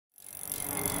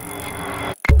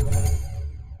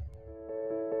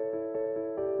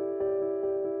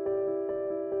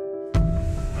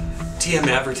TM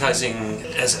advertising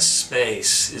as a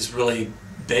space is really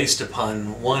based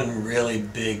upon one really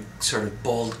big sort of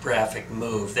bold graphic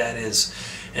move. That is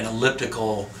an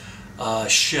elliptical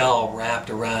shell wrapped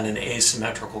around an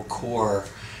asymmetrical core,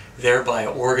 thereby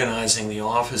organizing the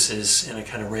offices in a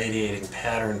kind of radiating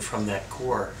pattern from that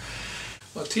core.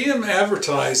 Well, TM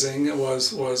advertising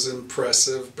was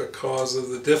impressive because of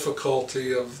the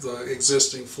difficulty of the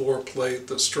existing floor plate,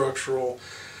 the structural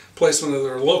placement of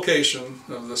their location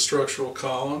of the structural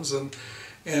columns, and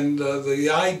the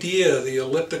idea, the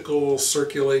elliptical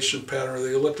circulation pattern, or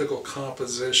the elliptical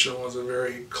composition was a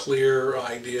very clear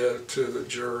idea to the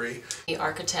jury. The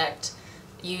architect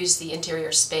used the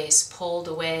interior space, pulled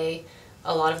away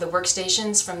a lot of the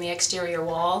workstations from the exterior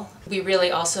wall. We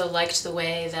really also liked the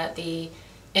way that the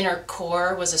inner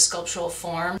core was a sculptural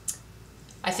form.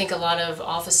 I think a lot of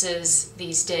offices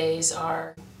these days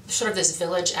are sort of this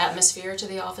village atmosphere to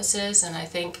the offices, and I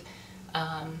think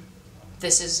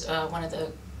this is one of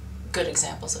the good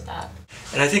examples of that.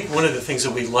 And I think one of the things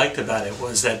that we liked about it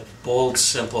was that bold,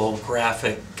 simple,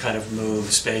 graphic kind of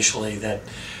move spatially that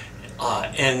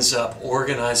ends up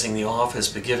organizing the office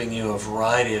but giving you a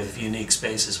variety of unique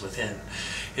spaces within.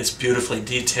 It's beautifully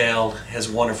detailed, has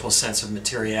a wonderful sense of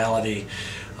materiality,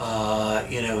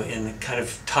 you know, and kind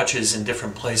of touches in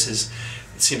different places.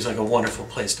 It seems like a wonderful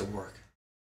place to work.